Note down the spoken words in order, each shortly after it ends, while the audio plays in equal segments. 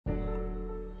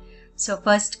So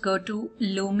first go to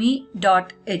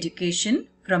lumi.education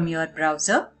from your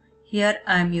browser. Here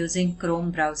I am using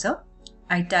Chrome browser.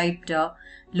 I typed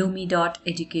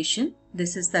lumi.education.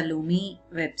 This is the Lumi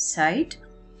website.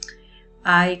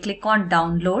 I click on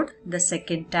download, the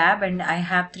second tab, and I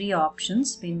have three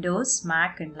options: Windows,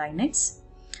 Mac and Linux.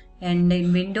 And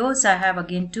in Windows I have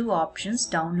again two options: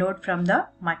 download from the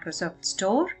Microsoft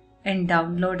Store and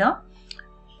download a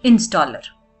installer.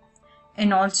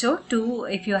 And also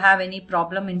if you have any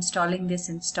problem installing this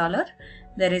installer,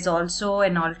 there is also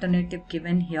an alternative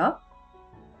given here,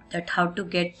 that how to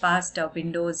get past a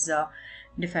Windows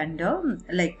Defender,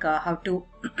 like how to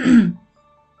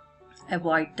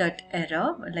avoid that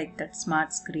error, like that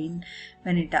smart screen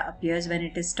when it appears when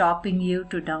it is stopping you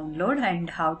to download, and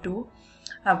how to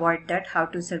avoid that, how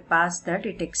to surpass that.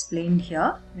 It explained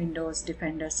here, Windows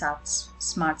Defender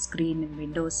smart screen in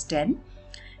Windows 10.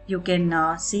 You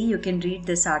can see, you can read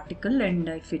this article, and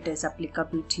if it is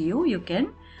applicable to you, you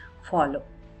can follow.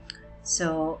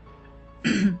 So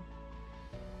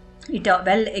it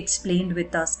well explained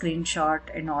with a screenshot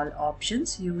and all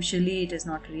options. Usually it is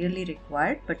not really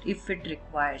required, but if it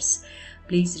requires,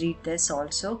 please read this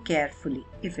also carefully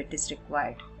if it is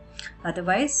required.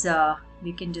 Otherwise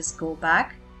we can just go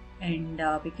back, and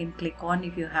we can click on,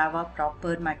 if you have a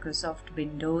proper Microsoft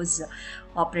Windows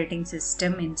operating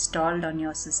system installed on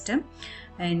your system,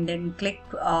 and then click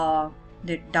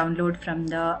the download from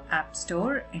the App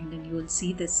Store, and then you will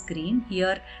see the screen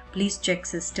here. Please check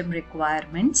system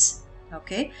requirements,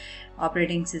 okay,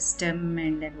 operating system,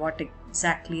 and then what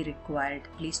exactly required.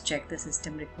 Please check the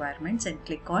system requirements and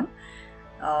click on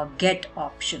get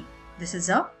option. This is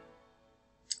a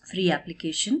free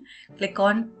application. Click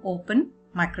on open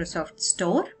Microsoft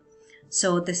Store.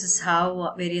 So this is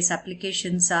how various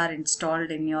applications are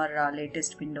installed in your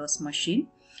latest Windows machine,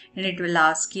 and it will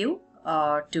ask you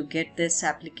to get this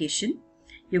application.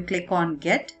 You click on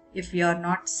get. If you are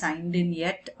not signed in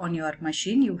yet on your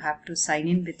machine, you have to sign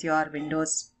in with your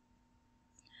Windows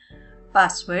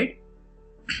password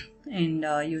and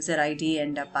user ID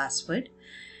and a password,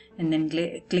 and then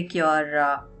click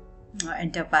your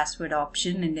enter password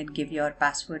option, and then give your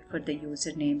password for the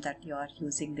username that you are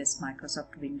using this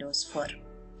Microsoft Windows for.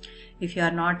 If you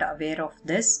are not aware of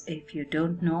this, if you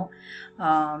don't know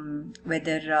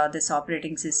whether this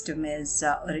operating system is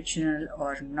original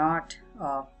or not,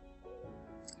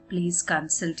 please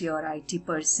consult your IT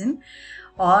person,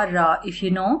 or if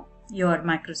you know your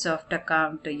Microsoft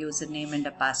account username and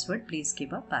a password, please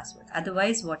give a password.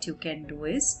 Otherwise, what you can do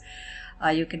is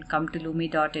you can come to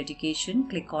lumi.education,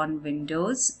 click on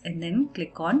Windows, and then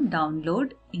click on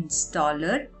download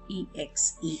installer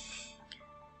exe.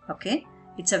 Okay,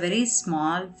 it's a very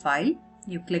small file.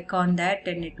 You click on that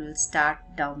and it will start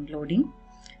downloading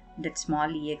that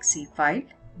small exe file,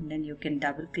 and then you can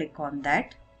double click on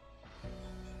that.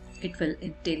 It will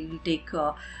take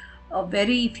a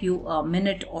very few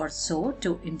minute or so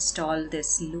to install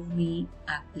this Lumi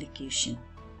application,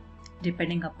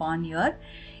 depending upon your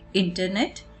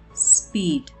internet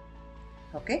speed.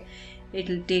 Okay, it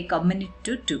will take a minute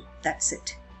to 2. That's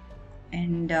it.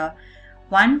 And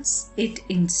once it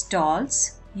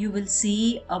installs, you will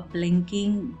see a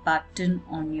blinking button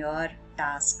on your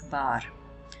taskbar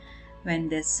when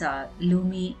this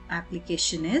Lumi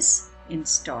application is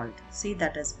installed. See,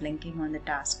 that is blinking on the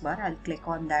taskbar. I'll click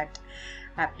on that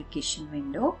application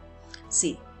window.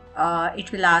 See,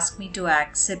 it will ask me to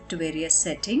accept various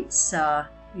settings,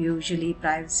 usually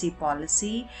privacy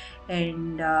policy,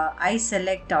 and I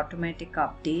select automatic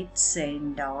updates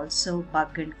and also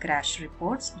bug and crash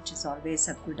reports, which is always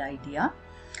a good idea,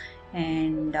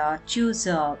 and choose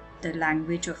the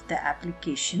language of the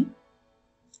application.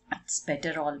 It's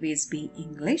better always be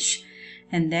English,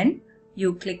 and then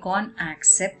you click on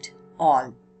accept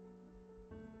all.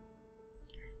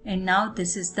 And now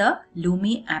this is the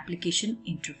Lumi application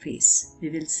interface. We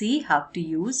will see how to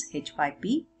use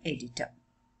H5P editor.